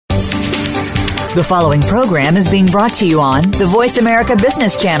The following program is being brought to you on the Voice America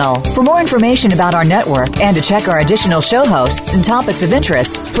Business Channel. For more information about our network and to check our additional show hosts and topics of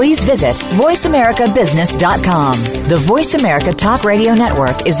interest, please visit voiceamericabusiness.com. The Voice America Talk Radio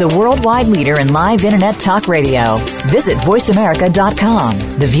Network is the worldwide leader in live Internet talk radio. Visit voiceamerica.com.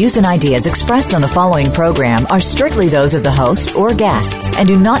 The views and ideas expressed on the following program are strictly those of the host or guests and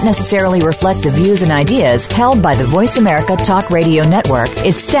do not necessarily reflect the views and ideas held by the Voice America Talk Radio Network,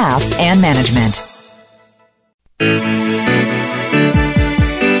 its staff, and management.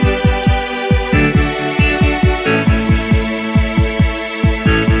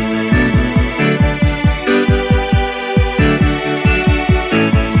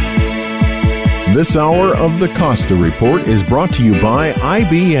 This hour of the Costa Report is brought to you by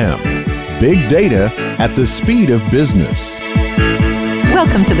IBM. Big data at the speed of business.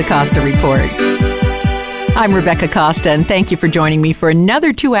 Welcome to the Costa Report. I'm Rebecca Costa, and thank you for joining me for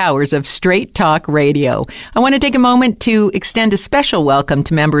another 2 hours of Straight Talk Radio. I want to take a moment to extend a special welcome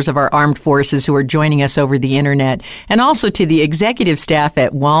to members of our armed forces who are joining us over the Internet, and also to the executive staff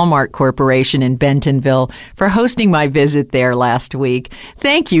at Walmart Corporation in Bentonville for hosting my visit there last week.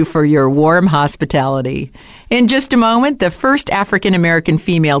 Thank you for your warm hospitality. In just a moment, the first African-American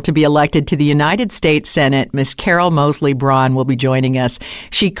female to be elected to the United States Senate, Ms. Carol Moseley Braun, will be joining us.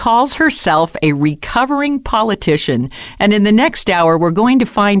 She calls herself a recovering politician, and in the next hour, we're going to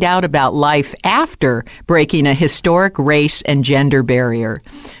find out about life after breaking a historic race and gender barrier.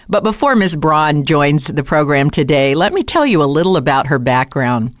 But before Ms. Braun joins the program today, let me tell you a little about her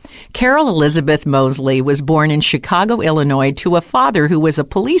background. Carol Elizabeth Moseley was born in Chicago, Illinois, to a father who was a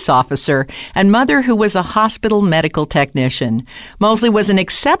police officer and mother who was a hospital medical technician. Moseley was an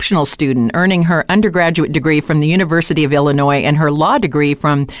exceptional student, earning her undergraduate degree from the University of Illinois and her law degree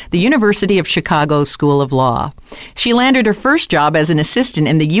from the University of Chicago School of Law. She landed her first job as an assistant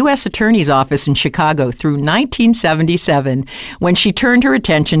in the U.S. Attorney's Office in Chicago through 1977, when she turned her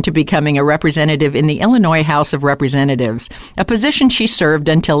attention to becoming a representative in the Illinois House of Representatives, a position she served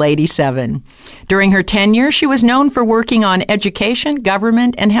until 87. During her tenure, she was known for working on education,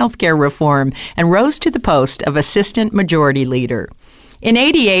 government, and healthcare reform, and rose to the post of Assistant Majority Leader. In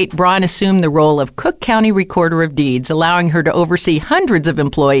 88, Braun assumed the role of Cook County Recorder of Deeds, allowing her to oversee hundreds of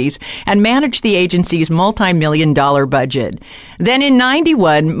employees and manage the agency's multi-million-dollar budget. Then in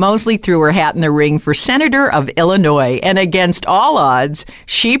 91, Moseley threw her hat in the ring for Senator of Illinois, and against all odds,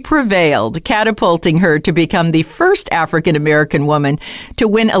 she prevailed, catapulting her to become the first African-American woman to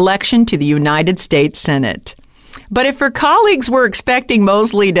win election to the United States Senate. But if her colleagues were expecting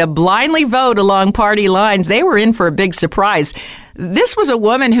Moseley to blindly vote along party lines, they were in for a big surprise. This was a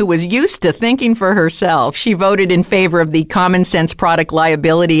woman who was used to thinking for herself. She voted in favor of the Common Sense Product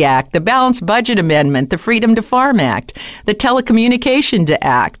Liability Act, the Balanced Budget Amendment, the Freedom to Farm Act, the Telecommunications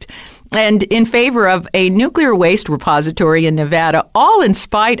Act, and in favor of a nuclear waste repository in Nevada, all in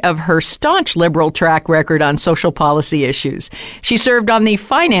spite of her staunch liberal track record on social policy issues. She served on the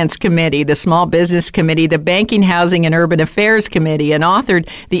Finance Committee, the Small Business Committee, the Banking, Housing, and Urban Affairs Committee, and authored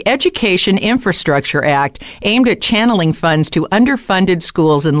the Education Infrastructure Act, aimed at channeling funds to underfunded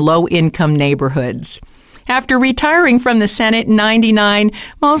schools in low-income neighborhoods. After retiring from the Senate in 99,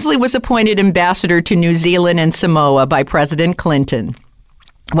 Moseley was appointed ambassador to New Zealand and Samoa by President Clinton.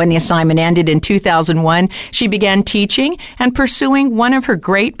 When the assignment ended in 2001, she began teaching and pursuing one of her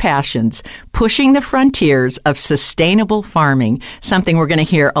great passions, pushing the frontiers of sustainable farming, something we're going to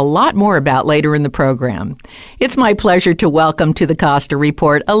hear a lot more about later in the program. It's my pleasure to welcome to the Costa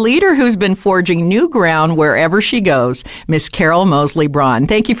Report a leader who's been forging new ground wherever she goes, Miss Carol Moseley Braun.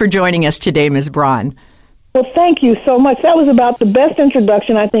 Thank you for joining us today, Ms. Braun. Well, thank you so much. That was about the best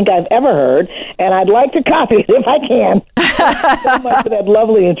introduction I think I've ever heard, and I'd like to copy it if I can. Thank you so much for that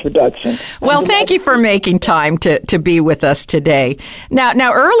lovely introduction. Well, thank you for making time to be with us today.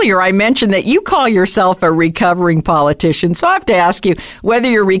 Now, earlier I mentioned that you call yourself a recovering politician, so I have to ask you whether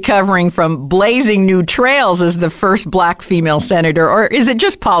you're recovering from blazing new trails as the first black female senator, or is it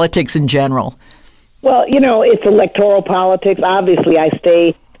just politics in general? Well, it's electoral politics. Obviously, I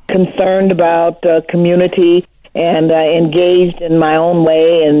stay concerned about community and engaged in my own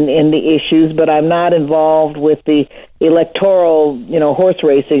way in the issues, but I'm not involved with the electoral, horse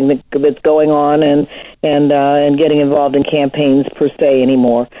racing that's going on and getting involved in campaigns per se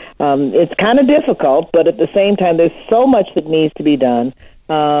anymore. It's kind of difficult, but at the same time, there's so much that needs to be done.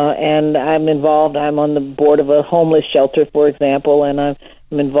 And I'm involved. I'm on the board of a homeless shelter, for example, and I'm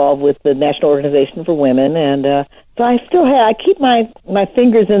involved with the National Organization for Women, and so I keep my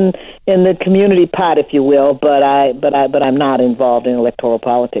fingers in the community pot, if you will, but I'm not involved in electoral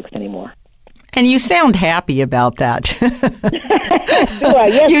politics anymore. And you sound happy about that. Do I?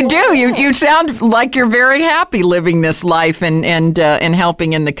 Yes, you do. You sound like you're very happy living this life and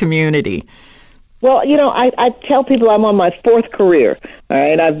helping in the community. Well, I tell people I'm on my fourth career. All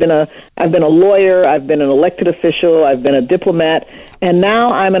right, I've been a lawyer, I've been an elected official, I've been a diplomat, and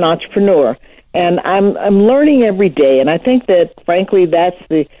now I'm an entrepreneur. And I'm learning every day, and I think that frankly that's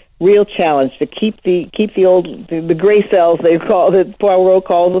the real challenge, to keep the gray cells, they call it, Poirot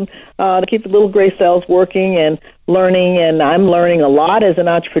calls them, to keep the little gray cells working and learning. And I'm learning a lot as an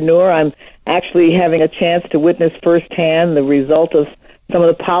entrepreneur. I'm actually having a chance to witness firsthand the result of some of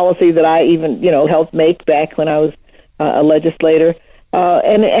the policy that I even helped make back when I was a legislator.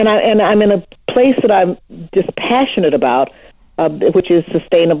 And I'm in a place that I'm just passionate about, which is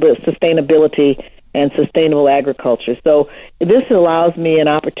sustainability and sustainable agriculture. So this allows me an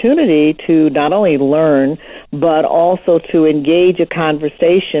opportunity to not only learn, but also to engage a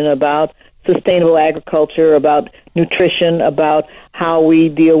conversation about sustainable agriculture, about nutrition, about how we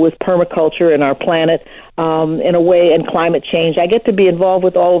deal with permaculture and our planet in a way, and climate change. I get to be involved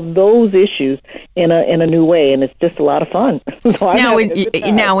with all of those issues in a new way, and it's just a lot of fun. So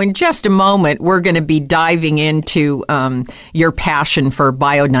now, in just a moment, we're going to be diving into your passion for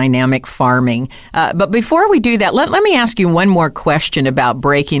biodynamic farming. But before we do that, let me ask you one more question about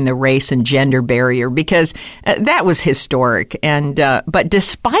breaking the race and gender barrier, because that was historic. And but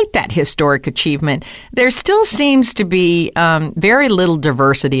despite that historic achievement, there still seems to be very little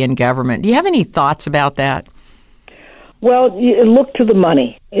diversity in government. Do you have any thoughts about that? Well, you look to the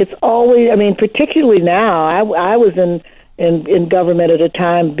money. It's always, particularly now, I was in government at a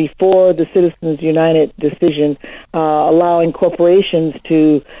time before the Citizens United decision, allowing corporations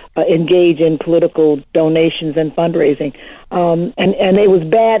to engage in political donations and fundraising. And it was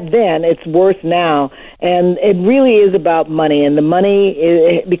bad then. It's worse now. And it really is about money. And the money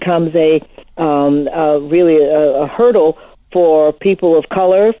it becomes really a hurdle for people of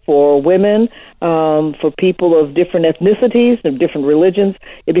color, for women, for people of different ethnicities, of different religions.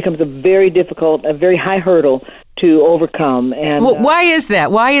 It becomes a very difficult, a very high hurdle to overcome. And why is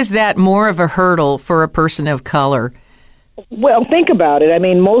that? Why is that more of a hurdle for a person of color? Well, think about it.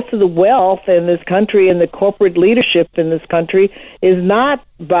 Most of the wealth in this country and the corporate leadership in this country is not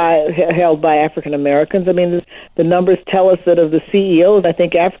held by African Americans. The numbers tell us that of the CEOs, I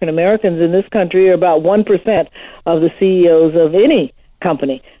think African Americans in this country are about 1% of the CEOs of any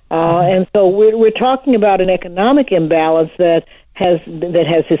company. And so we're talking about an economic imbalance that has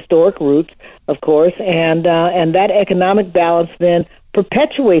historic roots, of course, and that economic balance then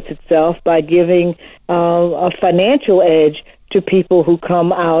perpetuates itself by giving a financial edge to people who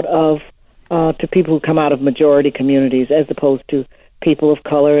come out of majority communities, as opposed to people of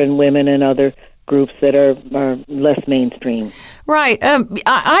color and women and other groups that are less mainstream. Right.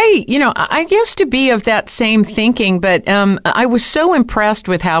 I used to be of that same thinking, but I was so impressed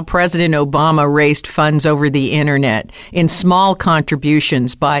with how President Obama raised funds over the internet in small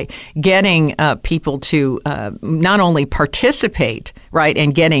contributions by getting people to not only participate, right,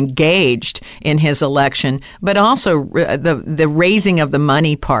 and get engaged in his election, but also the raising of the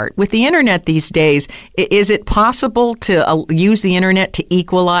money part. With the internet these days, is it possible to use the internet to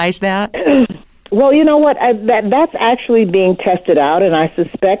equalize that? Well, you know what? That's actually being tested out, and I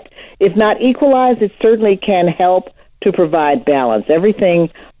suspect, if not equalized, it certainly can help to provide balance. Everything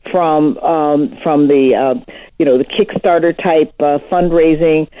from the the Kickstarter type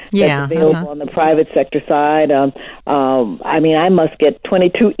fundraising that's available on the private sector side. I must get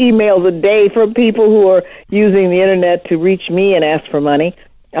 22 emails a day from people who are using the internet to reach me and ask for money.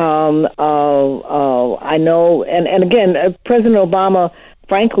 I know, and again, President Obama,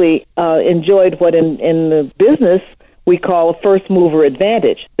 frankly, enjoyed what in the business we call a first mover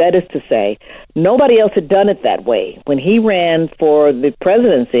advantage. That is to say, nobody else had done it that way. When he ran for the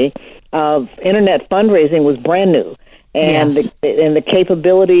presidency, internet fundraising was brand new, and the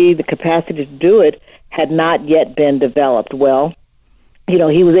capability, the capacity to do it had not yet been developed. Well,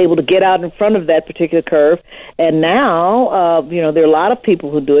 he was able to get out in front of that particular curve, and now, there are a lot of people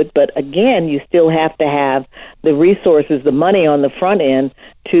who do it, but again, you still have to have the resources, the money on the front end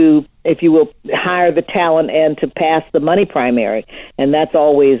to, if you will, hire the talent and to pass the money primary, and that's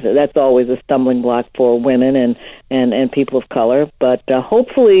always a stumbling block for women and people of color. But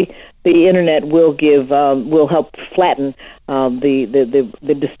hopefully, the internet will help flatten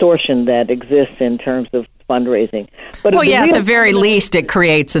the distortion that exists in terms of fundraising. But at the very least, it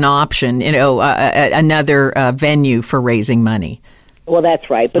creates an option, another venue for raising money. Well, that's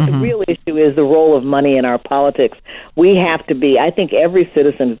right. But the real issue is the role of money in our politics. We have to be, I think every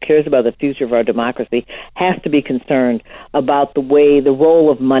citizen who cares about the future of our democracy has to be concerned about the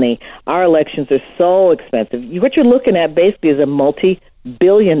role of money. Our elections are so expensive. What you're looking at basically is a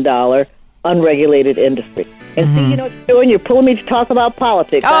multi-billion-dollar unregulated industry. And see, you know what you're doing? You're pulling me to talk about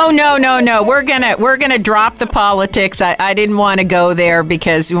politics. Oh, no. We're gonna drop the politics. I didn't want to go there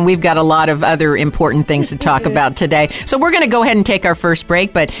because we've got a lot of other important things to talk about today. So we're going to go ahead and take our first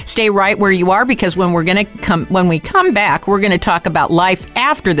break, but stay right where you are, because when we come back, we're going to talk about life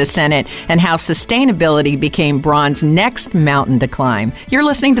after the Senate and how sustainability became Braun's next mountain to climb. You're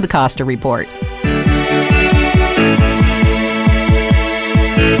listening to the Costa Report.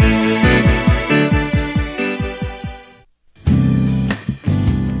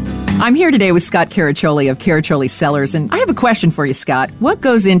 I'm here today with Scott Caraccioli of Caraccioli Cellars, and I have a question for you, Scott. What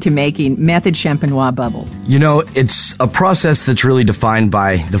goes into making Method Champenois bubble? You know, it's a process that's really defined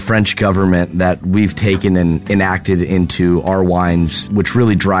by the French government that we've taken and enacted into our wines, which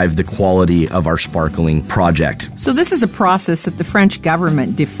really drive the quality of our sparkling project. So this is a process that the French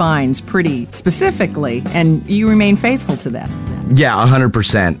government defines pretty specifically, and you remain faithful to that? Yeah,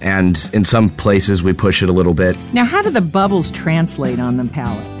 100%. And in some places, we push it a little bit. Now, how do the bubbles translate on the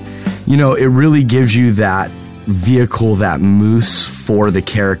palate? You know, it really gives you that vehicle, that mousse for the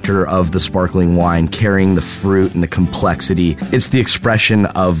character of the sparkling wine, carrying the fruit and the complexity. It's the expression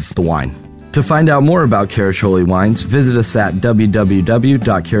of the wine. To find out more about Caraccioli wines, visit us at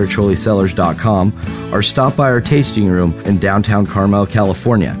www.caracciolicellars.com or stop by our tasting room in downtown Carmel,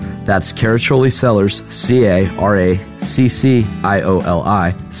 California. That's Caraccioli Cellars, Caraccioli,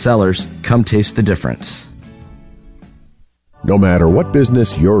 Cellars. Come taste the difference. No matter what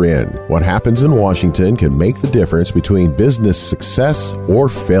business you're in, what happens in Washington can make the difference between business success or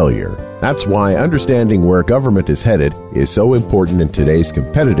failure. That's why understanding where government is headed is so important in today's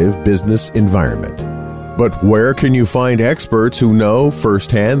competitive business environment. But where can you find experts who know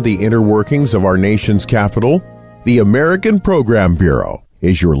firsthand the inner workings of our nation's capital? The American Program Bureau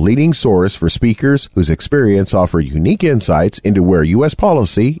is your leading source for speakers whose experience offer unique insights into where U.S.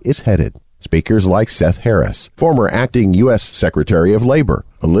 policy is headed. Speakers like Seth Harris, former acting U.S. Secretary of Labor,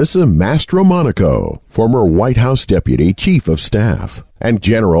 Alyssa Mastromonaco, former White House Deputy Chief of Staff, and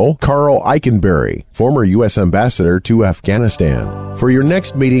General Carl Eikenberry, former U.S. Ambassador to Afghanistan. For your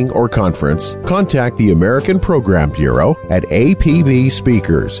next meeting or conference, contact the American Program Bureau at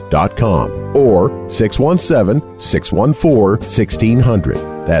apbspeakers.com or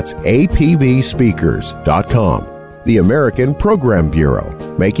 617-614-1600. That's apbspeakers.com. The American Program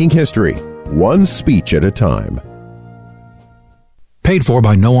Bureau, making history, one speech at a time. Paid for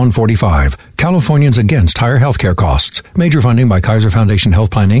by No on 45, Californians Against Higher Healthcare Costs. Major funding by Kaiser Foundation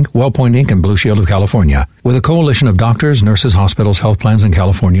Health Plan Inc., WellPoint Inc., and Blue Shield of California. With a coalition of doctors, nurses, hospitals, health plans, and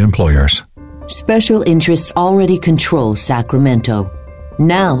California employers. Special interests already control Sacramento.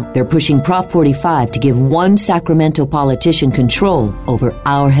 Now they're pushing Prop 45 to give one Sacramento politician control over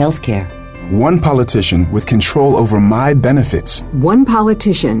our healthcare. One politician with control over my benefits. One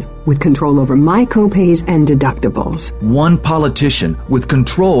politician with control over my copays and deductibles. One politician with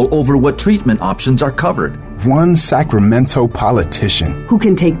control over what treatment options are covered. One Sacramento politician who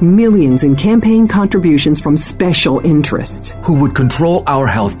can take millions in campaign contributions from special interests. Who would control our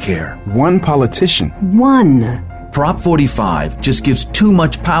health care. One politician. One. Prop 45 just gives too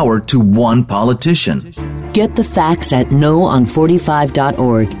much power to one politician. Get the facts at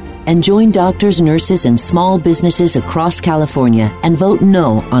noon45.org. And join doctors, nurses, and small businesses across California and vote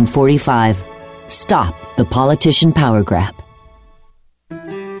no on 45. Stop the politician power grab.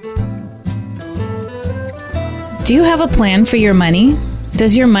 Do you have a plan for your money?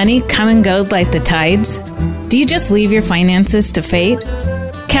 Does your money come and go like the tides? Do you just leave your finances to fate?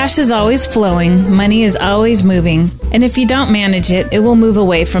 Cash is always flowing, money is always moving, and if you don't manage it, it will move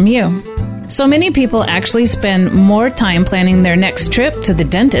away from you. So many people actually spend more time planning their next trip to the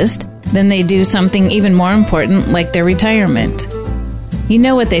dentist than they do something even more important like their retirement. You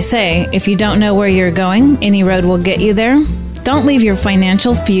know what they say, if you don't know where you're going, any road will get you there. Don't leave your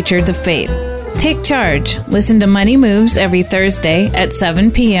financial future to fate. Take charge. Listen to Money Moves every Thursday at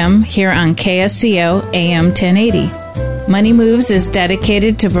 7 p.m. here on KSCO AM 1080. Money Moves is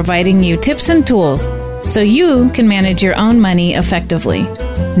dedicated to providing you tips and tools so you can manage your own money effectively.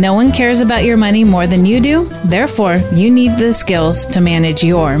 No one cares about your money more than you do, therefore, you need the skills to manage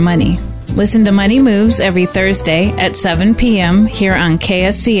your money. Listen to Money Moves every Thursday at 7 p.m. here on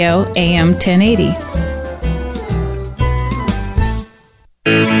KSCO AM 1080.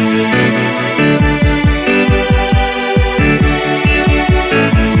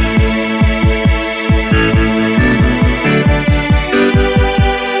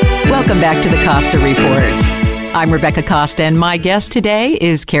 Welcome back to the Costa Report. I'm Rebecca Costa, and my guest today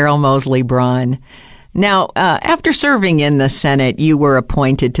is Carol Mosley Braun. Now, after serving in the Senate, you were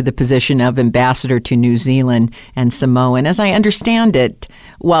appointed to the position of ambassador to New Zealand and Samoa. And as I understand it,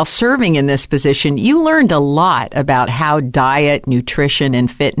 while serving in this position, you learned a lot about how diet, nutrition,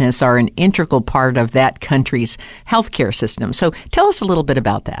 and fitness are an integral part of that country's healthcare system. So tell us a little bit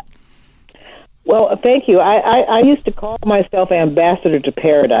about that. Well, thank you. I used to call myself ambassador to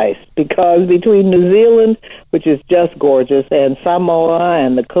paradise because between New Zealand, which is just gorgeous, and Samoa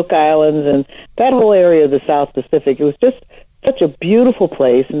and the Cook Islands and that whole area of the South Pacific, it was just such a beautiful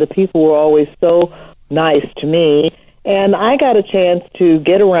place, and the people were always so nice to me. And I got a chance to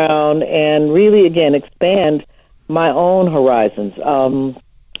get around and really, again, expand my own horizons.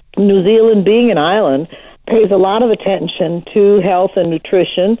 New Zealand, being an island, pays a lot of attention to health and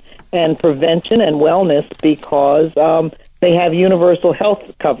nutrition and prevention and wellness because they have universal health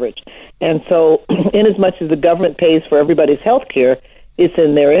coverage. And so in as much as the government pays for everybody's health care, it's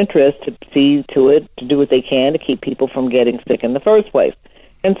in their interest to see to it, to do what they can to keep people from getting sick in the first place.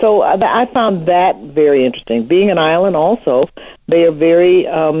 And so I found that very interesting. Being an island also, they are very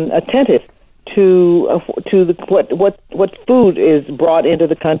attentive to what food is brought into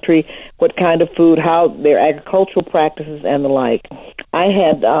the country, what kind of food, how their agricultural practices and the like. I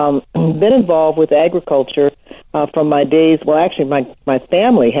had been involved with agriculture from my days. Well, actually, my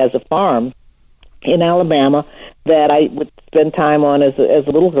family has a farm in Alabama that I would spend time on as a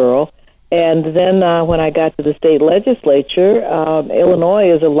little girl. And then when I got to the state legislature,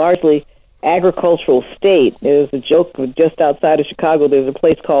 Illinois is a largely agricultural state. There's a joke just outside of Chicago. There's a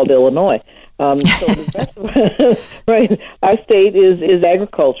place called Illinois. So the rest of, right, our state is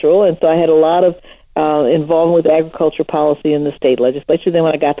agricultural, and so I had a lot of involvement with agriculture policy in the state legislature. Then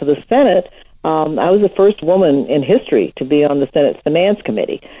when I got to the Senate, I was the first woman in history to be on the Senate Finance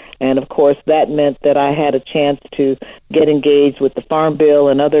Committee. And, of course, that meant that I had a chance to get engaged with the Farm Bill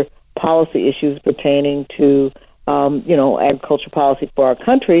and other policy issues pertaining to, agriculture policy for our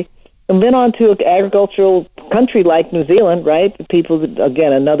country. And then on to an agricultural country like New Zealand, right? People,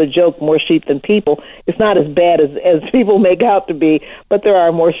 again, another joke, more sheep than people. It's not as bad as people make out to be, but there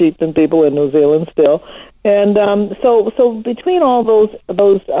are more sheep than people in New Zealand still. And so between all those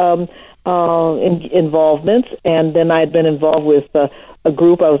involvements, and then I'd been involved with a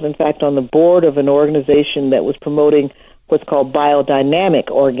group. I was, in fact, on the board of an organization that was promoting what's called biodynamic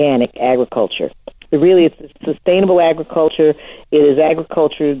organic agriculture. Really, it's sustainable agriculture. It is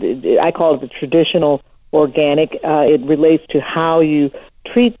agriculture, I call it the traditional organic. It relates to how you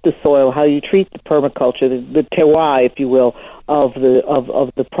treat the soil, how you treat the permaculture, the terroir, if you will, of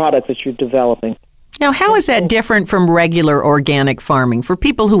the products that you're developing. Now, how is that different from regular organic farming? For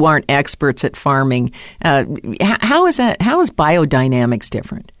people who aren't experts at farming, how is biodynamics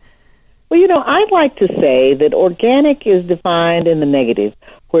different? Well, I like to say that organic is defined in the negative,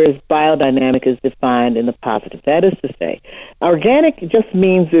 whereas biodynamic is defined in the positive. That is to say, organic just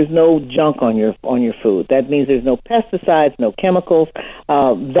means there's no junk on your food. That means there's no pesticides, no chemicals.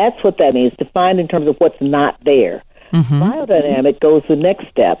 That's what that means, defined in terms of what's not there. Mm-hmm. Biodynamic goes the next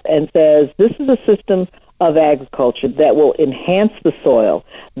step and says this is a system of agriculture that will enhance the soil,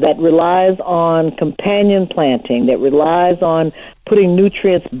 that relies on companion planting, that relies on putting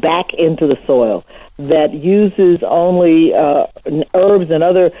nutrients back into the soil, that uses only herbs and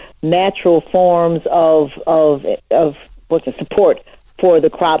other natural forms of support for the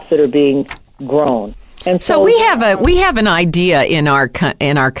crops that are being grown. And so we have an idea in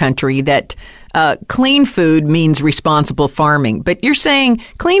our country that clean food means responsible farming, but you're saying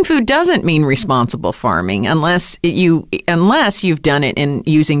clean food doesn't mean responsible farming unless you've done it in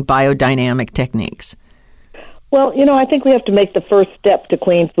using biodynamic techniques. Well, I think we have to make the first step to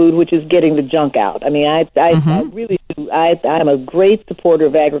clean food, which is getting the junk out. I mean, I really do. I'm a great supporter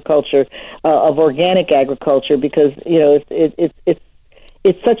of agriculture, of organic agriculture, because it's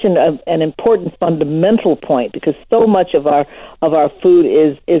such an important fundamental point, because so much of our food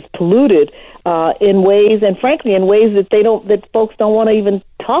is polluted in ways, and frankly in ways that folks don't want to even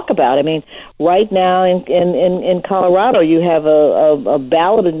talk about. I mean, right now in Colorado, you have a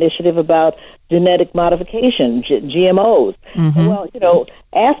ballot initiative about genetic modification, GMOs. Mm-hmm. Well,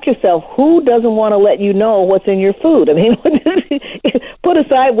 ask yourself, who doesn't want to let you know what's in your food? I mean, put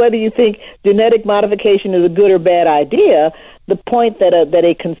aside whether you think genetic modification is a good or bad idea. The point that a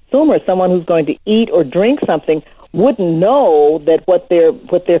consumer, someone who's going to eat or drink something, wouldn't know that what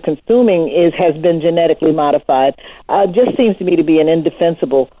they're consuming has been genetically modified, just seems to me to be an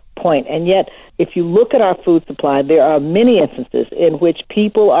indefensible point. And yet, if you look at our food supply, there are many instances in which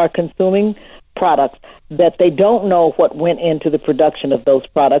people are consuming products that they don't know what went into the production of those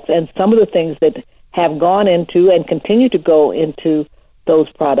products, and some of the things that have gone into and continue to go into those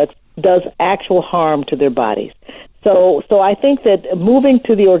products does actual harm to their bodies. So I think that moving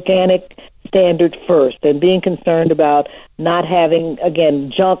to the organic standard first and being concerned about not having,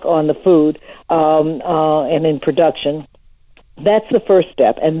 again, junk on the food and in production, that's the first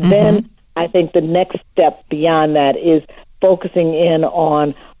step. And then I think the next step beyond that is focusing in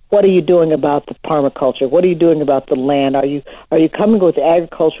on what are you doing about the permaculture? What are you doing about the land? Are you coming with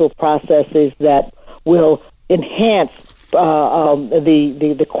agricultural processes that will enhance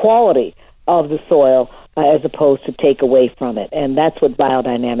the quality of the soil as opposed to take away from it? And that's what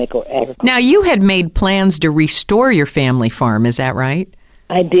biodynamic or agriculture. Now, you had made plans to restore your family farm, is that right?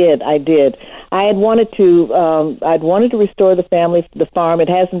 I did. I had wanted to. I'd wanted to restore the farm. It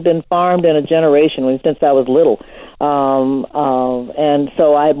hasn't been farmed in a generation since I was little, and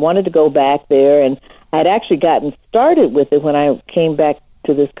so I had wanted to go back there. And I'd actually gotten started with it when I came back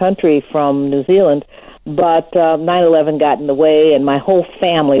to this country from New Zealand. But 9/11 got in the way, and my whole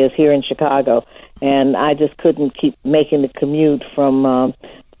family is here in Chicago, and I just couldn't keep making the commute from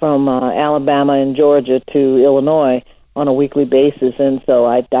Alabama and Georgia to Illinois on a weekly basis, and so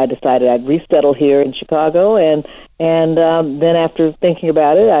I decided I'd resettle here in Chicago, and then after thinking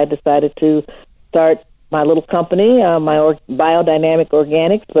about it, I decided to start my little company, my Biodynamic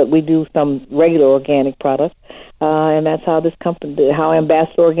Organics, but we do some regular organic products, and that's how this company, how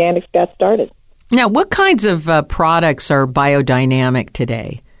Ambassador Organics got started. Now, what kinds of products are biodynamic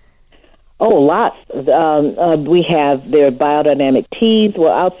today? Oh, lots. We have their biodynamic teas.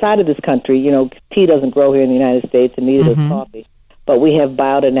 Well, outside of this country, tea doesn't grow here in the United States, and neither does coffee. But we have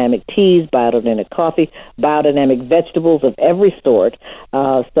biodynamic teas, biodynamic coffee, biodynamic vegetables of every sort.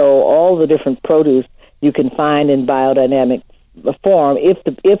 So all the different produce you can find in biodynamic form, if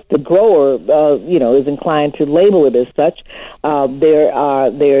the grower is inclined to label it as such.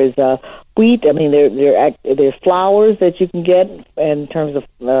 There's wheat. I mean, there's flours that you can get in terms of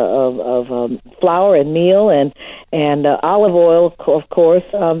flour and meal and olive oil, of course.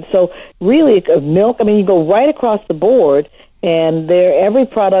 So really, milk. I mean, you go right across the board, and every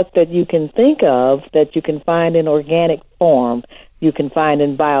product that you can think of that you can find in organic form, you can find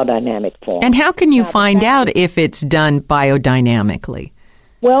in biodynamic form. And how can you find out if it's done biodynamically?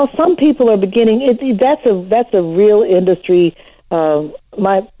 Well, some people are beginning. That's a real industry.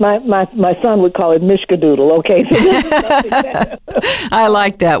 My son would call it mishkadoodle. Okay, so I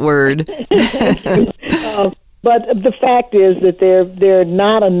like that word. But the fact is that there are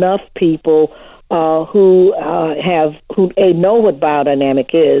not enough people who know what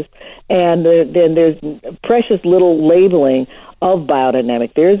biodynamic is, and then there's precious little labeling of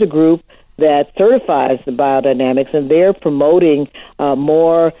biodynamic. There's a group that certifies the biodynamics, and they're promoting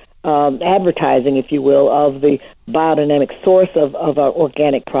more advertising, if you will, of the biodynamic source of our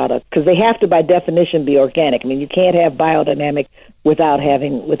organic product, because they have to, by definition, be organic. I mean, you can't have biodynamic without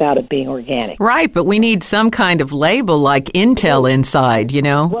it being organic. Right, but we need some kind of label like Intel inside,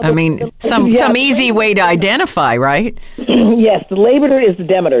 Well, I mean, some easy way to identify, right? Yes, the Demeter is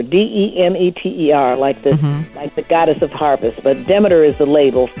Demeter, Demeter, like the goddess of harvest. But Demeter is the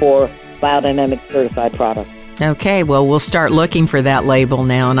label for biodynamic certified products. Okay, well, we'll start looking for that label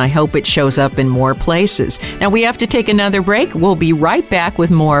now, and I hope it shows up in more places. Now, we have to take another break. We'll be right back with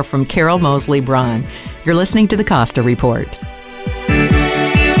more from Carol Mosley Braun. You're listening to the Costa Report.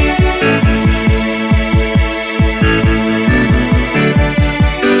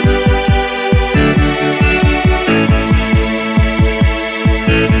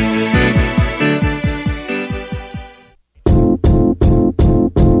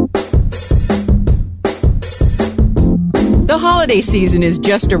 The holiday season is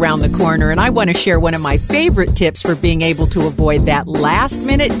just around the corner, and I want to share one of my favorite tips for being able to avoid that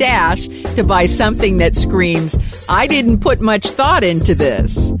last-minute dash to buy something that screams, "I didn't put much thought into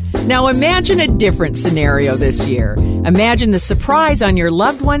this." Now imagine a different scenario this year. Imagine the surprise on your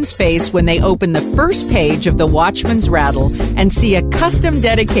loved one's face when they open the first page of the Watchman's Rattle and see a custom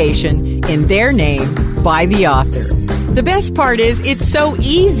dedication in their name by the author. The best part is it's so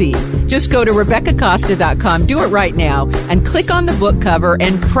easy. Just go to RebeccaCosta.com, do it right now, and click on the book cover,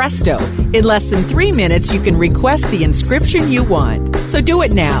 and presto, in less than 3 minutes you can request the inscription you want. So do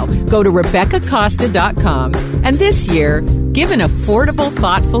it now. Go to RebeccaCosta.com, and this year, give an affordable,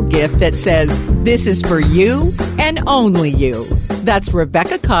 thoughtful gift that says, "This is for you and only you." That's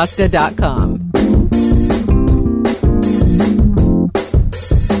RebeccaCosta.com.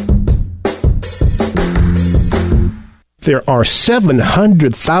 There are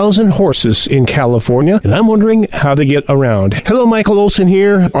 700,000 horses in California, and I'm wondering how they get around. Hello, Michael Olson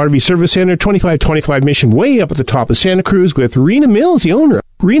here, RV Service Center, 2525 Mission, way up at the top of Santa Cruz with Rena Mills, the owner.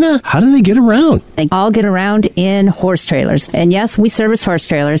 Rena, how do they get around? They all get around in horse trailers. And yes, we service horse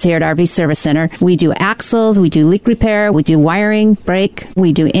trailers here at RV Service Center. We do axles, we do leak repair, we do wiring, brake,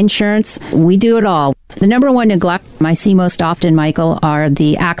 we do insurance. We do it all. The number one neglect I see most often, Michael, are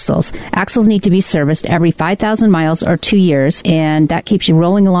the axles. Axles need to be serviced every 5,000 miles or 2 years, and that keeps you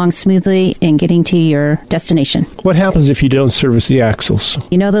rolling along smoothly and getting to your destination. What happens if you don't service the axles?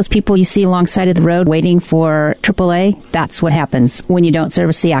 You know those people you see alongside of the road waiting for AAA? That's what happens when you don't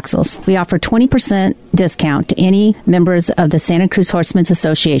service the axles. We offer 20% discount to any members of the Santa Cruz Horsemen's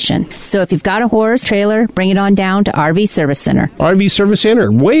Association. So if you've got a horse trailer, bring it on down to RV Service Center. RV Service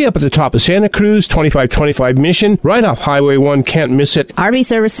Center, way up at the top of Santa Cruz, 2525 Mission, right off Highway 1. Can't miss it. RV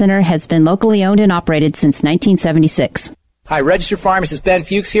Service Center has been locally owned and operated since 1976. Hi, registered pharmacist Ben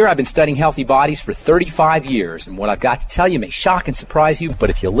Fuchs here. I've been studying healthy bodies for 35 years, and what I've got to tell you may shock and surprise you, but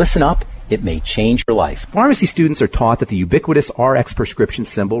if you listen up, it may change your life. Pharmacy students are taught that the ubiquitous RX prescription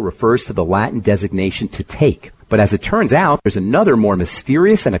symbol refers to the Latin designation to take. But as it turns out, there's another more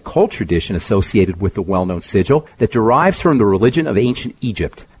mysterious and occult tradition associated with the well-known sigil that derives from the religion of ancient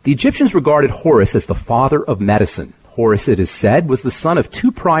Egypt. The Egyptians regarded Horus as the father of medicine. Horus, it is said, was the son of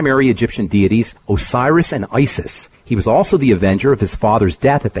two primary Egyptian deities, Osiris and Isis. He was also the avenger of his father's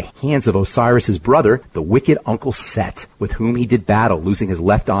death at the hands of Osiris's brother, the wicked uncle Set, with whom he did battle, losing his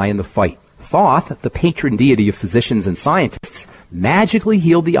left eye in the fight. Thoth, the patron deity of physicians and scientists, magically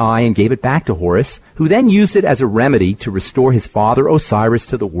healed the eye and gave it back to Horus, who then used it as a remedy to restore his father Osiris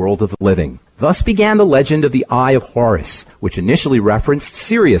to the world of the living. Thus began the legend of the Eye of Horus, which initially referenced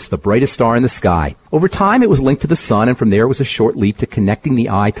Sirius, the brightest star in the sky. Over time, it was linked to the sun, and from there was a short leap to connecting the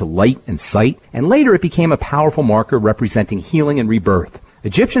eye to light and sight, and later it became a powerful marker representing healing and rebirth.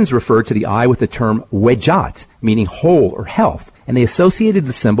 Egyptians referred to the eye with the term wejat, meaning whole or health, and they associated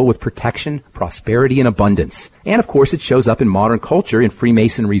the symbol with protection, prosperity, and abundance. And of course, it shows up in modern culture in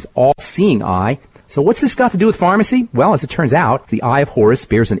Freemasonry's all-seeing eye. So what's this got to do with pharmacy? Well, as it turns out, the Eye of Horus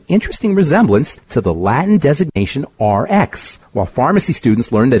bears an interesting resemblance to the Latin designation RX. While pharmacy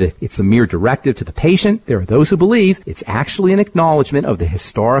students learn that it's a mere directive to the patient, there are those who believe it's actually an acknowledgement of the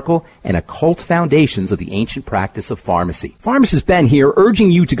historical and occult foundations of the ancient practice of pharmacy. Pharmacist Ben here,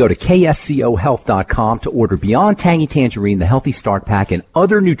 urging you to go to kscohealth.com to order Beyond Tangy Tangerine, the Healthy Start Pack, and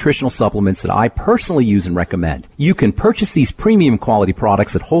other nutritional supplements that I personally use and recommend. You can purchase these premium quality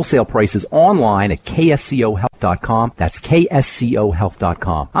products at wholesale prices online at kscohealth.com. That's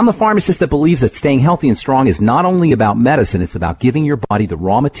kscohealth.com. I'm the pharmacist that believes that staying healthy and strong is not only about medicine, it's about giving your body the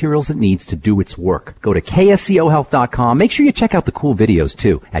raw materials it needs to do its work. Go to kscohealth.com. Make sure you check out the cool videos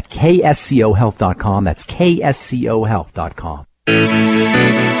too at kscohealth.com. That's kscohealth.com.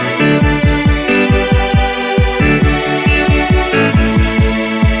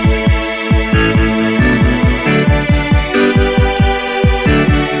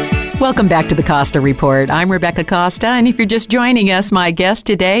 Welcome back to the Costa Report. I'm Rebecca Costa, and if you're just joining us, my guest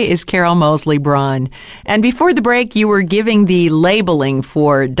today is Carol Mosley Braun. And before the break, you were giving the labeling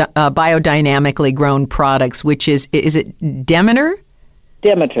for biodynamically grown products, which is it Demeter?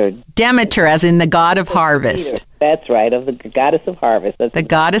 Demeter. Demeter, as in the god of harvest. That's right, of the goddess of harvest. That's the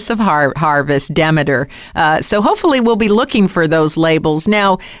goddess of harvest, Demeter. So hopefully we'll be looking for those labels.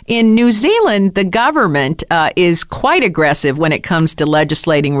 Now, in New Zealand, the government is quite aggressive when it comes to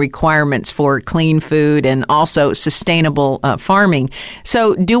legislating requirements for clean food and also sustainable farming.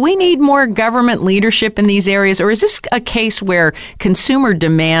 So do we need more government leadership in these areas, or is this a case where consumer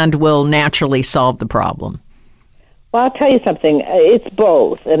demand will naturally solve the problem? Well, I'll tell you something. It's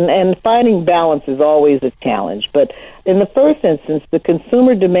both, and finding balance is always a challenge. But in the first instance, the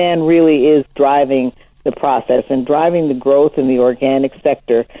consumer demand really is driving the process and driving the growth in the organic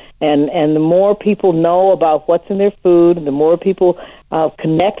sector. And the more people know about what's in their food, the more people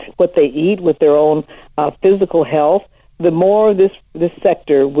connect what they eat with their own physical health, the more this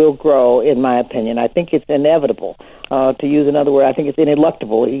sector will grow, in my opinion. I think it's inevitable. To use another word, I think it's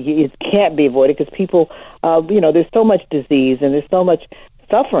ineluctable. It can't be avoided because people, there's so much disease and there's so much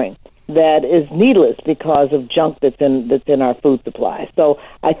suffering that is needless because of junk that's in our food supply. So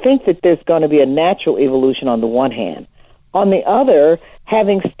I think that there's going to be a natural evolution on the one hand. On the other,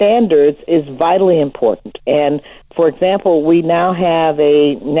 having standards is vitally important. And, for example, we now have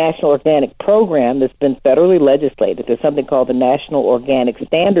a national organic program that's been federally legislated. There's something called the National Organic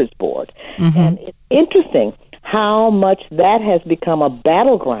Standards Board. Mm-hmm. And it's interesting how much that has become a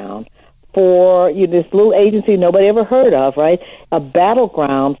battleground for this little agency nobody ever heard of, right? A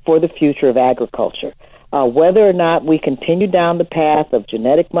battleground for the future of agriculture. whether or not we continue down the path of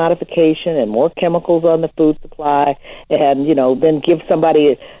genetic modification and more chemicals on the food supply, and then give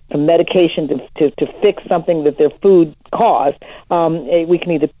somebody some medication to fix something that their food caused, we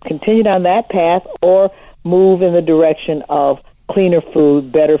can either continue down that path or move in the direction of cleaner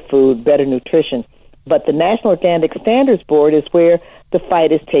food, better nutrition. But the National Organic Standards Board is where the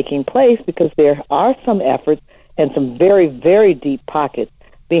fight is taking place, because there are some efforts and some very, very deep pockets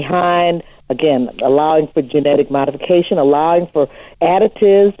behind, again, allowing for genetic modification, allowing for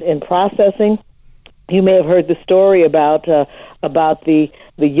additives in processing. You may have heard the story about the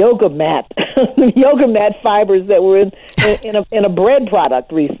yoga mat, the yoga mat fibers that were in a bread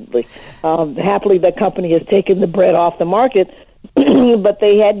product recently. Happily, that company has taken the bread off the market, but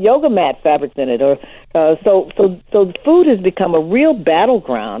they had yoga mat fabrics in it. So food has become a real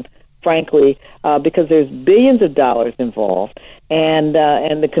battleground, frankly, because there's billions of dollars involved, and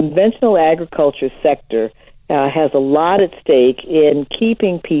the conventional agriculture sector has a lot at stake in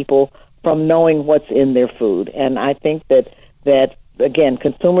keeping people from knowing what's in their food. And I think that again,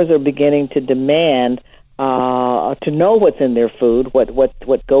 consumers are beginning to demand to know what's in their food,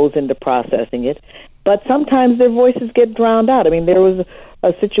 what goes into processing it. But sometimes their voices get drowned out. I mean, there was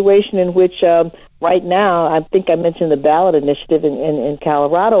a situation in which right now, I think I mentioned the ballot initiative in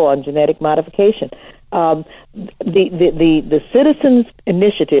Colorado on genetic modification. The Citizens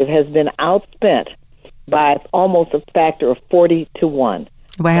Initiative has been outspent by almost a factor of 40 to 1.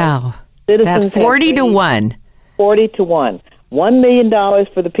 Wow. That's 40 to 1. 40 to 1. $1 million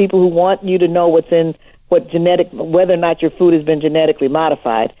for the people who want you to know whether or not your food has been genetically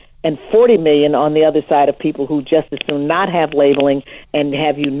modified, and $40 million on the other side of people who just as soon not have labeling and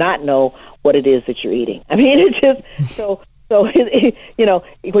have you not know what it is that you're eating. I mean, it's just so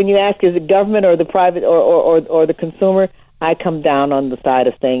when you ask, is it government or the private or the consumer, I come down on the side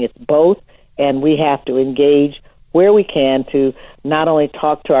of saying it's both, and we have to engage where we can to not only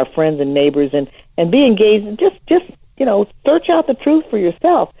talk to our friends and neighbors and be engaged, just search out the truth for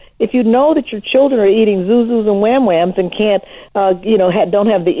yourself. If you know that your children are eating Zuzus and Wham Whams and can't, don't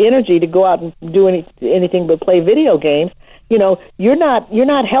have the energy to go out and do anything but play video games, you're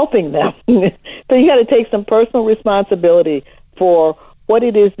not helping them. So you got to take some personal responsibility for what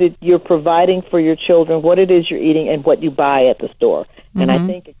it is that you're providing for your children, what it is you're eating, and what you buy at the store. And I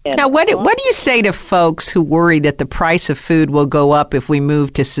think, again... Now, what do you say to folks who worry that the price of food will go up if we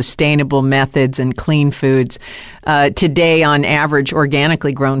move to sustainable methods and clean foods? Today, on average,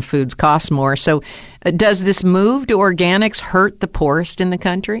 organically grown foods cost more. So does this move to organics hurt the poorest in the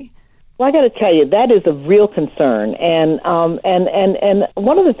country? Well, I got to tell you, that is a real concern. And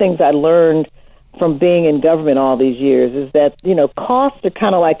one of the things I learned from being in government all these years is that, costs are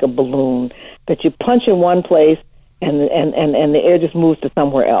kind of like a balloon that you punch in one place and the air just moves to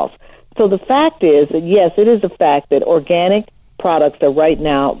somewhere else. So the fact is that, yes, it is a fact that organic products are right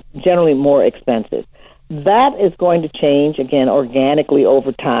now generally more expensive. That is going to change, again, organically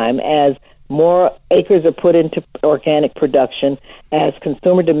over time as more acres are put into organic production, as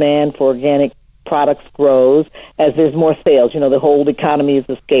consumer demand for organic products grows, as there's more sales. The whole economy is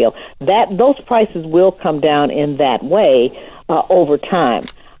a scale. Those prices will come down in that way over time.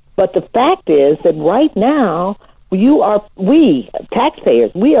 But the fact is that right now, we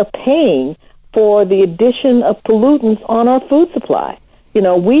taxpayers, we are paying for the addition of pollutants on our food supply.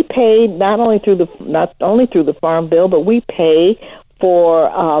 We pay not only through the Farm Bill, but we pay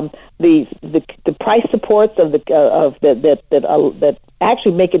for the price supports that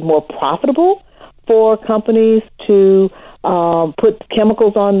actually make it more profitable for companies to put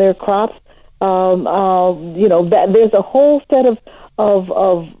chemicals on their crops. There's a whole set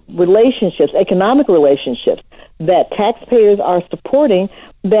of relationships, economic relationships, that taxpayers are supporting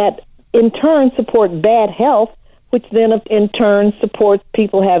that in turn support bad health, which then in turn supports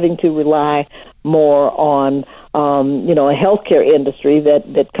people having to rely more on a healthcare industry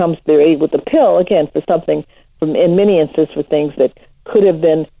that comes to their aid with a pill, again, for something, in many instances, for things that could have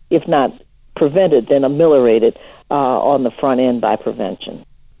been, if not prevented, then ameliorated on the front end by prevention.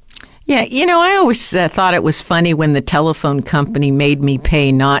 Yeah, I always thought it was funny when the telephone company made me pay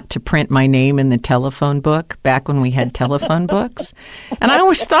not to print my name in the telephone book back when we had telephone books. And I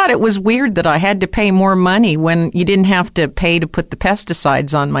always thought it was weird that I had to pay more money when you didn't have to pay to put the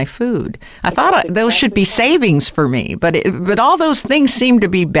pesticides on my food. I thought those should be savings for me, but all those things seem to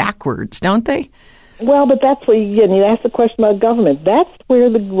be backwards, don't they? Well, but that's where you ask the question about government. That's where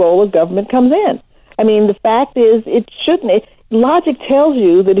the role of government comes in. I mean, the fact is, it shouldn't. Logic tells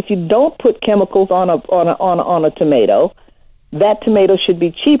you that if you don't put chemicals on a tomato, that tomato should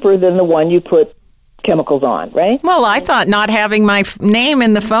be cheaper than the one you put chemicals on, right? Well, I thought not having my name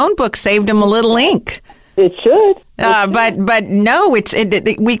in the phone book saved them a little ink. It should. But no, we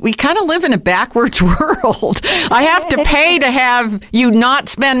kind of live in a backwards world. I have to pay to have you not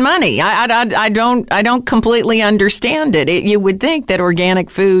spend money. I don't completely understand it. You would think that organic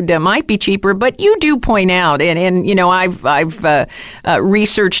food might be cheaper, but you do point out, and you know, I've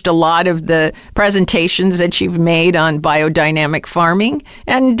researched a lot of the presentations that you've made on biodynamic farming,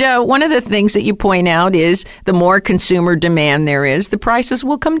 and one of the things that you point out is the more consumer demand there is, the prices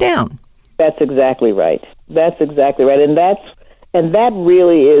will come down. That's exactly right. That's exactly right, and that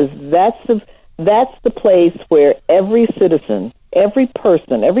really is that's the place where every citizen, every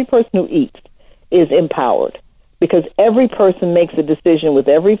person who eats is empowered, because every person makes a decision with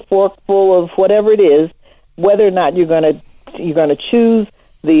every forkful of whatever it is, whether or not you're going to choose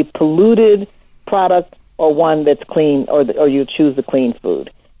the polluted product or one that's clean, or you choose the clean food,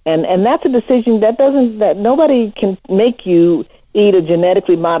 and that's a decision that nobody can make you eat a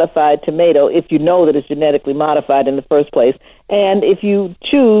genetically modified tomato if you know that it's genetically modified in the first place, and if you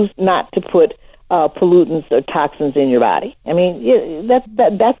choose not to put pollutants or toxins in your body. I mean, that's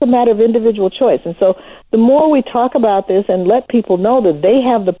a matter of individual choice. And so the more we talk about this and let people know that they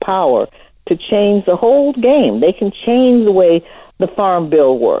have the power to change the whole game, they can change the way the Farm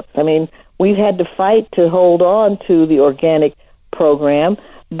Bill works. I mean, we've had to fight to hold on to the organic program,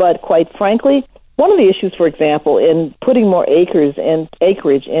 but quite frankly, one of the issues, for example, in putting more acreage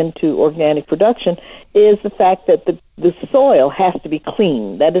into organic production is the fact that the soil has to be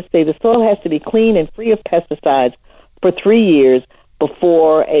clean. That is to say, the soil has to be clean and free of pesticides for 3 years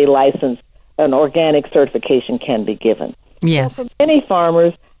before an organic certification can be given. Yes. So for many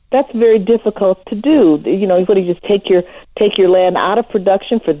farmers, that's very difficult to do. You know, you just take your land out of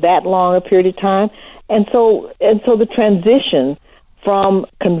production for that long a period of time, and so the transition from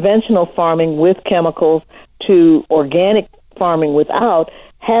conventional farming with chemicals to organic farming without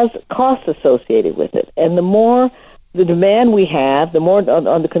has costs associated with it. And the more the demand we have, the more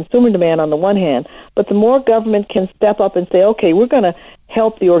on the consumer demand on the one hand, but the more government can step up and say, okay, we're going to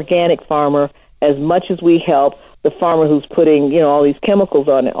help the organic farmer as much as we help the farmer who's putting, you know, all these chemicals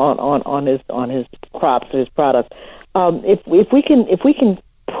on his crops, his products. If we can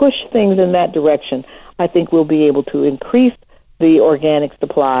push things in that direction, I think we'll be able to increase the organic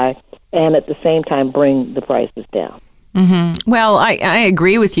supply and at the same time bring the prices down. Mm-hmm. Well, I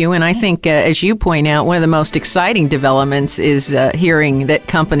agree with you, and I think, as you point out, one of the most exciting developments is hearing that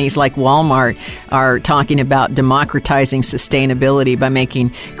companies like Walmart are talking about democratizing sustainability by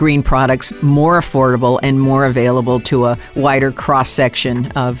making green products more affordable and more available to a wider cross-section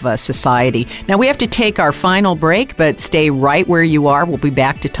of society. Now, we have to take our final break, but stay right where you are. We'll be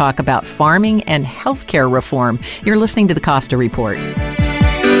back to talk about farming and healthcare reform. You're listening to the Costa Report.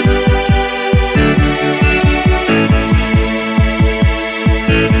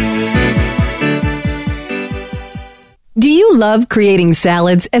 Do you love creating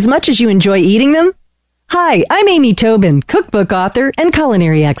salads as much as you enjoy eating them? Hi, I'm Amy Tobin, cookbook author and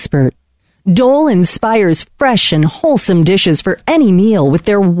culinary expert. Dole inspires fresh and wholesome dishes for any meal with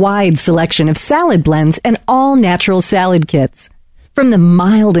their wide selection of salad blends and all-natural salad kits. From the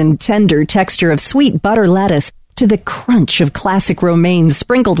mild and tender texture of sweet butter lettuce to the crunch of classic romaine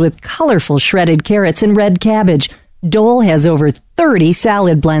sprinkled with colorful shredded carrots and red cabbage, Dole has over 30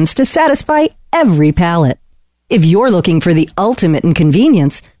 salad blends to satisfy every palate. If you're looking for the ultimate in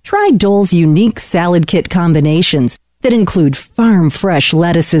convenience, try Dole's unique salad kit combinations that include farm-fresh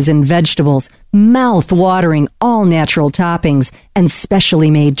lettuces and vegetables, mouth-watering all-natural toppings, and specially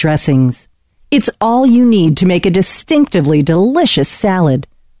made dressings. It's all you need to make a distinctively delicious salad.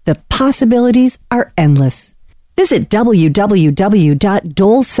 The possibilities are endless. Visit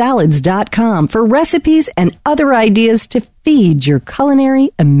www.dolesalads.com for recipes and other ideas to feed your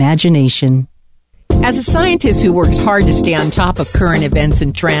culinary imagination. As a scientist who works hard to stay on top of current events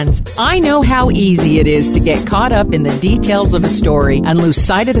and trends, I know how easy it is to get caught up in the details of a story and lose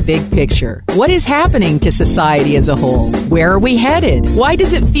sight of the big picture. What is happening to society as a whole? Where are we headed? Why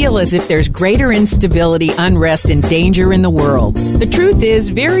does it feel as if there's greater instability, unrest, and danger in the world? The truth is,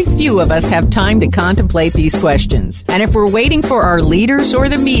 very few of us have time to contemplate these questions. And if we're waiting for our leaders or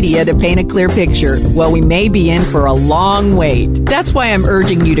the media to paint a clear picture, well, we may be in for a long wait. That's why I'm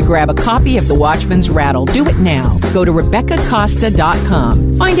urging you to grab a copy of The Watchman's Rattle. Do it now. Go to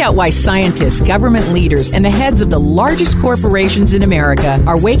RebeccaCosta.com. Find out why scientists, government leaders, and the heads of the largest corporations in America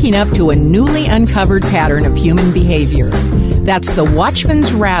are waking up to a newly uncovered pattern of human behavior. That's The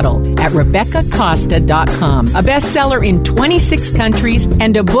Watchman's Rattle at RebeccaCosta.com. A bestseller in 26 countries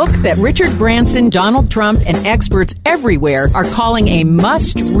and a book that Richard Branson, Donald Trump, and experts everywhere are calling a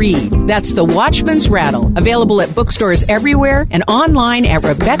must-read. That's The Watchman's Rattle. Available at bookstores everywhere and online at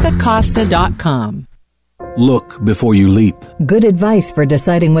RebeccaCosta.com. Look before you leap. Good advice for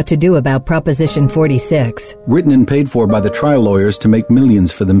deciding what to do about Proposition 46. Written and paid for by the trial lawyers to make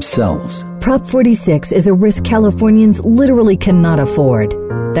millions for themselves. Prop 46 is a risk Californians literally cannot afford.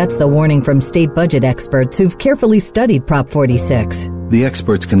 That's the warning from state budget experts who've carefully studied Prop 46. The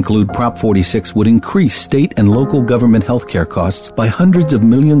experts conclude Prop 46 would increase state and local government health care costs by hundreds of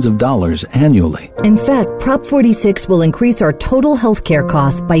millions of dollars annually. In fact, Prop 46 will increase our total health care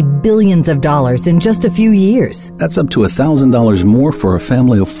costs by billions of dollars in just a few years. That's up to $1,000 more for a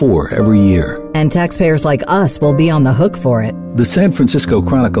family of 4 every year. And taxpayers like us will be on the hook for it. The San Francisco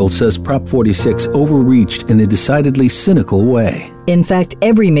Chronicle says Prop 46 overreached in a decidedly cynical way. In fact,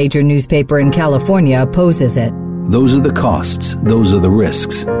 every major newspaper in California opposes it. Those are the costs. Those are the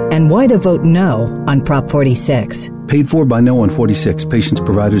risks. And why to vote no on Prop 46? Paid for by No on 46, patients,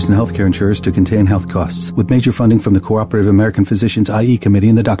 providers, and healthcare insurers to contain health costs, with major funding from the Cooperative American Physicians IE Committee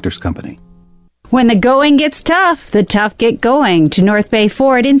and the Doctors Company. When the going gets tough, the tough get going to North Bay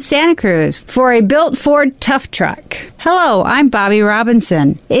Ford in Santa Cruz for a built Ford tough truck. Hello, I'm Bobby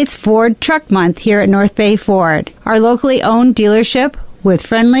Robinson. It's Ford Truck Month here at North Bay Ford, our locally owned dealership with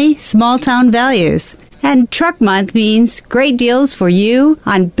friendly, small-town values. And Truck Month means great deals for you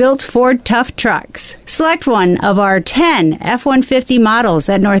on built Ford tough trucks. Select one of our 10 F-150 models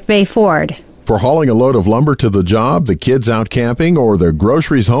at North Bay Ford. For hauling a load of lumber to the job, the kids out camping, or the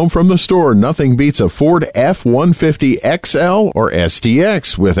groceries home from the store, nothing beats a Ford F-150 XL or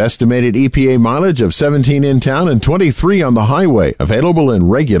STX with estimated EPA mileage of 17 in town and 23 on the highway. Available in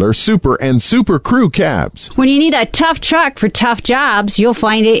regular, super, and super crew cabs. When you need a tough truck for tough jobs, you'll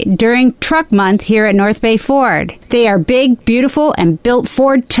find it during Truck Month here at North Bay Ford. They are big, beautiful, and built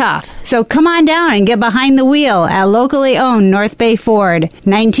Ford tough. So come on down and get behind the wheel at locally owned North Bay Ford,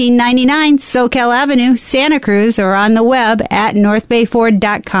 1999 SoCal Avenue, Santa Cruz, or on the web at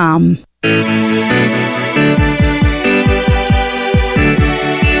northbayford.com.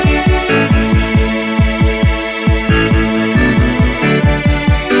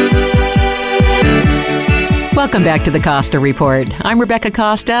 Welcome back to the Costa Report. I'm Rebecca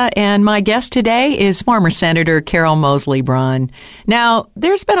Costa, and my guest today is former Senator Carol Moseley Braun. Now,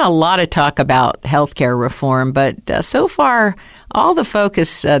 there's been a lot of talk about health care reform, but so far, all the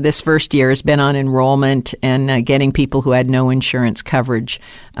focus this first year has been on enrollment and getting people who had no insurance coverage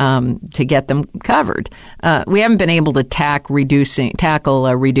to get them covered. We haven't been able to tackle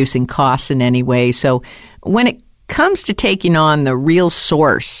reducing costs in any way. So when it comes to taking on the real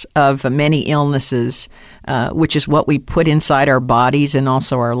source of many illnesses, which is what we put inside our bodies and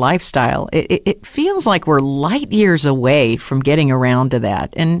also our lifestyle, it feels like we're light years away from getting around to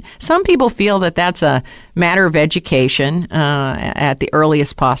that. And some people feel that that's a matter of education at the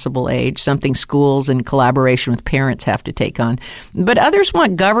earliest possible age, something schools in collaboration with parents have to take on. But others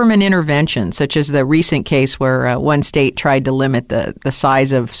want government intervention, such as the recent case where one state tried to limit the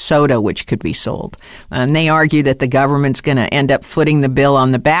size of soda which could be sold. And they argue that the government's going to end up footing the bill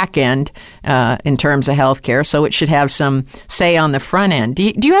on the back end in terms of health care, so it should have some say on the front end. Do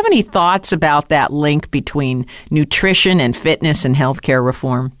you have any thoughts about that link between nutrition and fitness and health care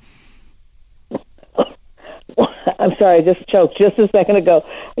reform? I'm sorry, I just choked just a second ago.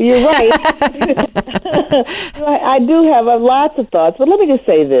 You're right. I do have lots of thoughts, but let me just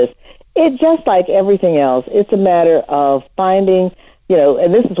say this. It's just like everything else. It's a matter of finding,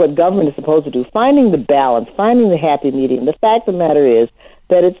 and this is what government is supposed to do, finding the balance, finding the happy medium. The fact of the matter is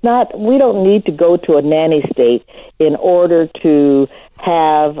that we don't need to go to a nanny state in order to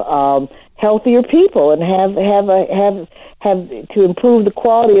have healthier people and have to improve the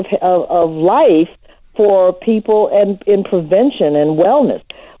quality of life for people and in prevention and wellness.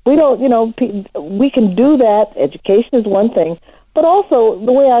 We don't, we can do that. Education is one thing, but also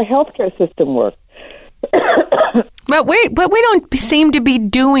the way our healthcare system works. But we don't seem to be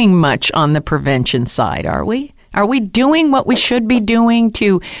doing much on the prevention side, are we? Are we doing what we should be doing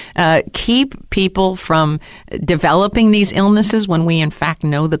to keep people from developing these illnesses when we in fact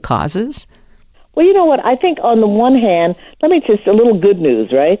know the causes? Well, you know what? I think on the one hand, a little good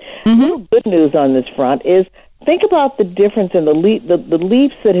news, right? Mm-hmm. A little good news on this front is think about the difference in the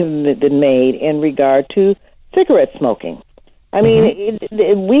leaps that have been made in regard to cigarette smoking. I mean,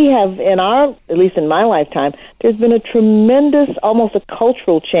 we have at least in my lifetime, there's been a tremendous, almost a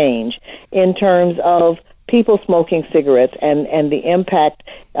cultural change in terms of people smoking cigarettes and the impact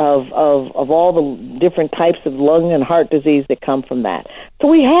of all the different types of lung and heart disease that come from that. So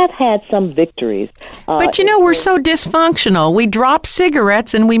we have had some victories. But we're so dysfunctional. We drop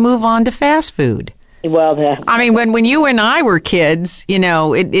cigarettes and we move on to fast food. Well, I mean, when you and I were kids,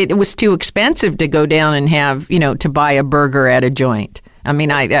 it was too expensive to go down and have, to buy a burger at a joint. I mean,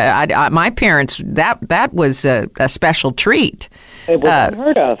 my parents, that was a special treat. It was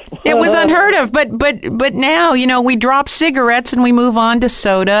unheard of. It was unheard of. But now, we drop cigarettes and we move on to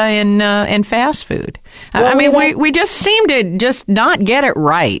soda and fast food. Well, I mean, we just seem to just not get it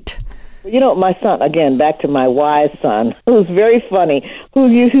right. My son, again, back to my wise son, who's very funny, who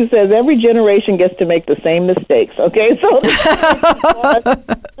says every generation gets to make the same mistakes, okay? So,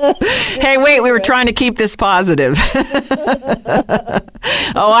 hey, wait, we were trying to keep this positive.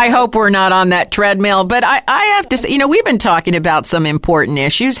 Oh, I hope we're not on that treadmill. But I have to say, we've been talking about some important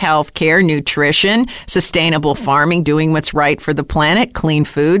issues: health care, nutrition, sustainable farming, doing what's right for the planet, clean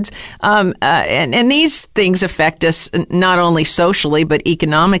foods. And these things affect us not only socially, but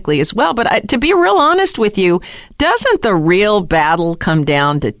economically as well. But to be real honest with you, doesn't the real battle come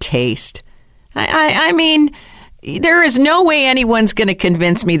down to taste? I mean, there is no way anyone's going to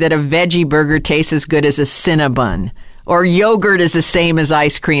convince me that a veggie burger tastes as good as a Cinnabon, or yogurt is the same as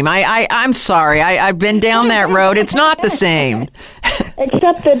ice cream. I'm sorry. I've been down that road. It's not the same.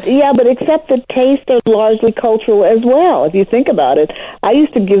 Except that taste is largely cultural as well, if you think about it. I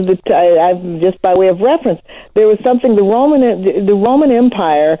used to give just by way of reference, there was something, the Roman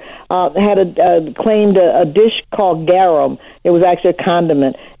Empire had claimed a dish called garum. It was actually a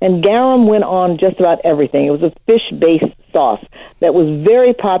condiment. And garum went on just about everything. It was a fish-based sauce that was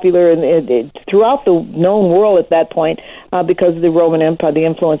very popular throughout the known world at that point because of the Roman Empire, the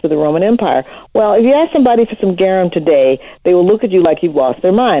influence of the Roman Empire. Well, if you ask somebody for some garum today, they will look at you like you've lost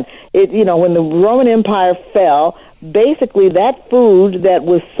their mind. When the Roman Empire fell, basically that food that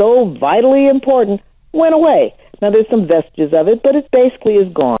was so vitally important went away. Now, there's some vestiges of it, but it basically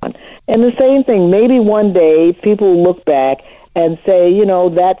is gone. And the same thing, maybe one day people will look back and say,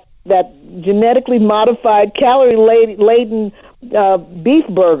 that genetically modified, calorie-laden beef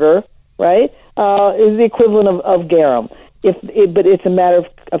burger, right, is the equivalent of garum. But it's a matter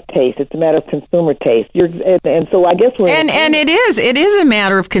of taste. It's a matter of consumer taste. And so I guess it is a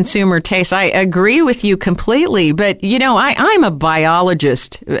matter of consumer taste. I agree with you completely. But I'm a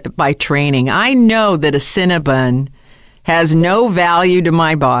biologist by training. I know that a Cinnabon has no value to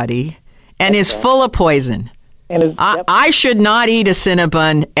my body and is full of poison. And I should not eat a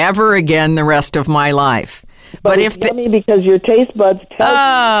Cinnabon ever again the rest of my life. But if yummy because your taste buds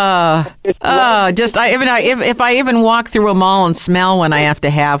tell you. If I even walk through a mall and smell one, I have to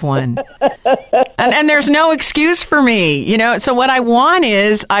have one. and there's no excuse for me, So what I want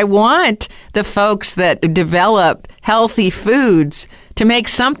the folks that develop healthy foods to make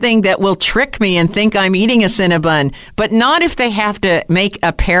something that will trick me and think I'm eating a Cinnabon, but not if they have to make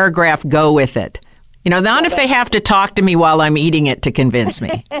a paragraph go with it. Not if they have to talk to me while I'm eating it to convince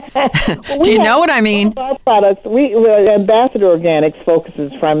me. Do you know what I mean? Our products, Ambassador Organics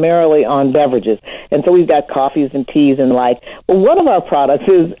focuses primarily on beverages, and so we've got coffees and teas and the like. But one of our products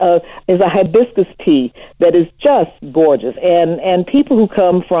is a hibiscus tea that is just gorgeous, and people who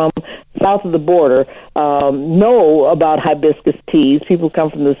come from south of the border know about hibiscus teas. People who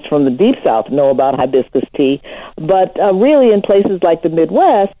come from the deep south know about hibiscus tea, but really in places like the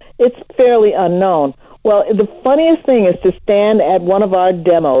Midwest, it's fairly unknown. Well, the funniest thing is to stand at one of our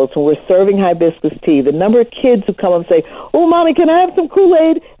demos when we're serving hibiscus tea. The number of kids who come up and say, "Oh, Mommy, can I have some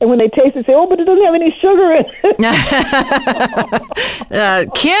Kool-Aid?" And when they taste it, say, "Oh, but it doesn't have any sugar in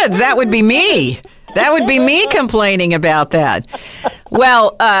it." Kids, that would be me. That would be me complaining about that.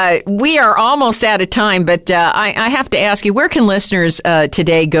 Well, we are almost out of time, but I have to ask you, where can listeners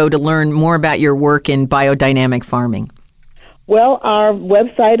today go to learn more about your work in biodynamic farming? Well, our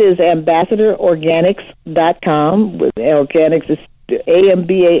website is ambassadororganics.com. Organics is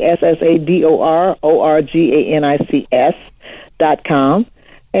ambassadororganics.com.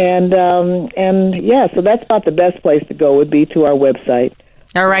 And so that's about the best place to go would be to our website.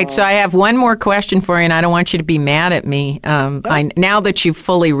 All right, so I have one more question for you, and I don't want you to be mad at me. Now that you've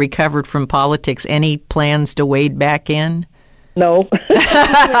fully recovered from politics, any plans to wade back in? No.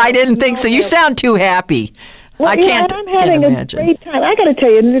 I didn't think so. You sound too happy. Well, I'm having a great time. I got to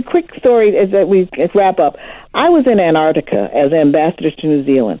tell you, and the quick story is that we wrap up. I was in Antarctica as ambassador to New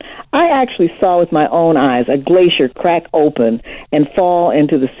Zealand. I actually saw with my own eyes a glacier crack open and fall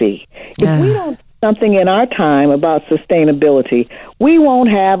into the sea. If we don't do something in our time about sustainability, we won't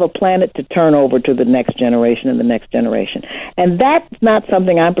have a planet to turn over to the next generation and the next generation. And that's not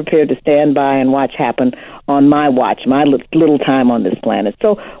something I'm prepared to stand by and watch happen on my watch, my little time on this planet.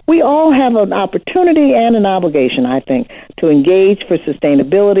 So we all have an opportunity and an obligation, I think, to engage for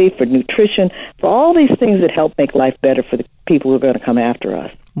sustainability, for nutrition, for all these things that help make life better for the people who are going to come after us.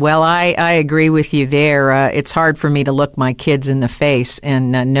 Well, I agree with you there. It's hard for me to look my kids in the face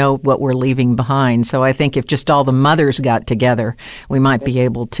and know what we're leaving behind. So I think if just all the mothers got together, we might be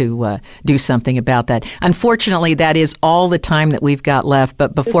able to do something about that. Unfortunately, that is all the time that we've got left.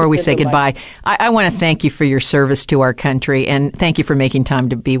 But before we say goodbye, I want to thank you for your service to our country, and thank you for making time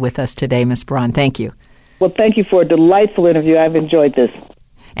to be with us today, Ms. Braun. Thank you. Well, thank you for a delightful interview. I've enjoyed this.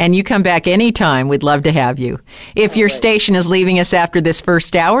 And you come back anytime. We'd love to have you. If your station is leaving us after this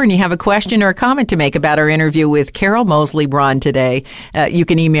first hour and you have a question or a comment to make about our interview with Carol Mosley Braun today, you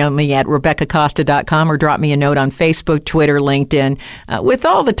can email me at RebeccaCosta.com or drop me a note on Facebook, Twitter, LinkedIn. With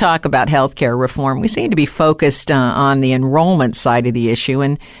all the talk about health care reform, we seem to be focused on the enrollment side of the issue,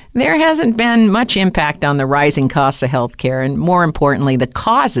 and there hasn't been much impact on the rising costs of health care and, more importantly, the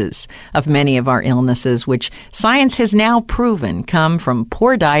causes of many of our illnesses, which science has now proven come from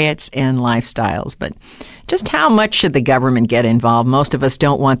poor diets and lifestyles. But just how much should the government get involved? Most of us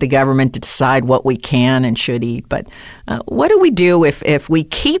don't want the government to decide what we can and should eat. But what do we do if we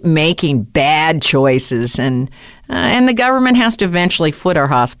keep making bad choices and the government has to eventually foot our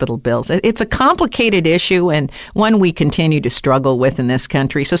hospital bills? It's a complicated issue and one we continue to struggle with in this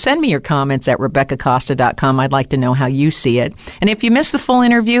country. So send me your comments at RebeccaCosta.com. I'd like to know how you see it. And if you missed the full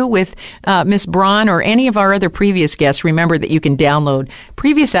interview with Ms. Braun or any of our other previous guests, remember that you can download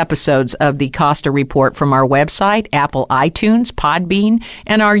previous episodes of the Costa Report from our website, Apple iTunes, Podbean,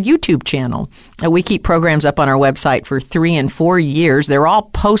 and our YouTube channel. We keep programs up on our website for 3 and 4 years. They're all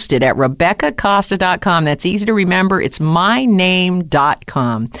posted at RebeccaCosta.com. That's easy to remember. It's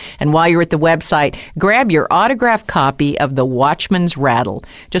myname.com. And while you're at the website, grab your autographed copy of The Watchman's Rattle.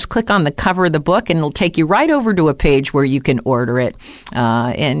 Just click on the cover of the book and it'll take you right over to a page where you can order it.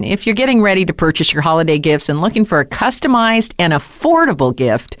 And if you're getting ready to purchase your holiday gifts and looking for a customized and affordable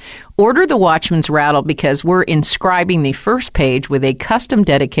gift, order The Watchman's Rattle because we're inscribing the first page with a custom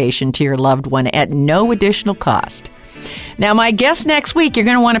dedication to your loved one at no additional cost. Now, my guest next week, you're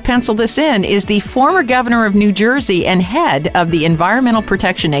going to want to pencil this in, is the former governor of New Jersey and head of the Environmental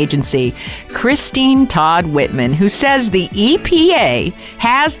Protection Agency, Christine Todd Whitman, who says the EPA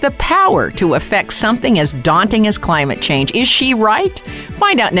has the power to affect something as daunting as climate change. Is she right?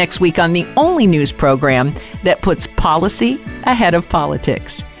 Find out next week on the only news program that puts policy ahead of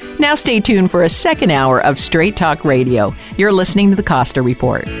politics. Now stay tuned for a second hour of Straight Talk Radio. You're listening to the Costa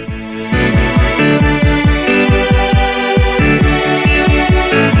Report.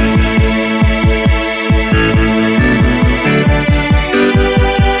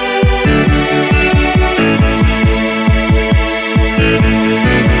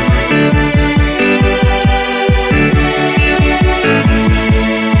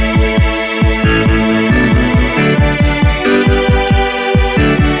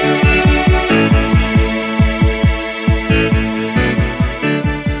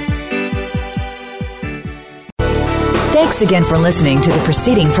 Thanks again for listening to the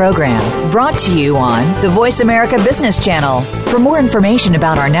preceding program, brought to you on the Voice America Business Channel. For more information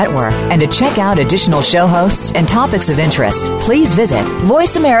about our network and to check out additional show hosts and topics of interest, please visit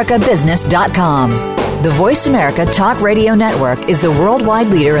voiceamericabusiness.com. The Voice America Talk Radio Network is the worldwide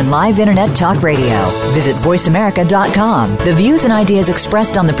leader in live Internet talk radio. Visit voiceamerica.com. The views and ideas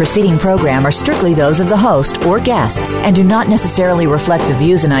expressed on the preceding program are strictly those of the host or guests and do not necessarily reflect the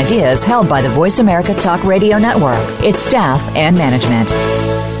views and ideas held by the Voice America Talk Radio Network, its staff, and management.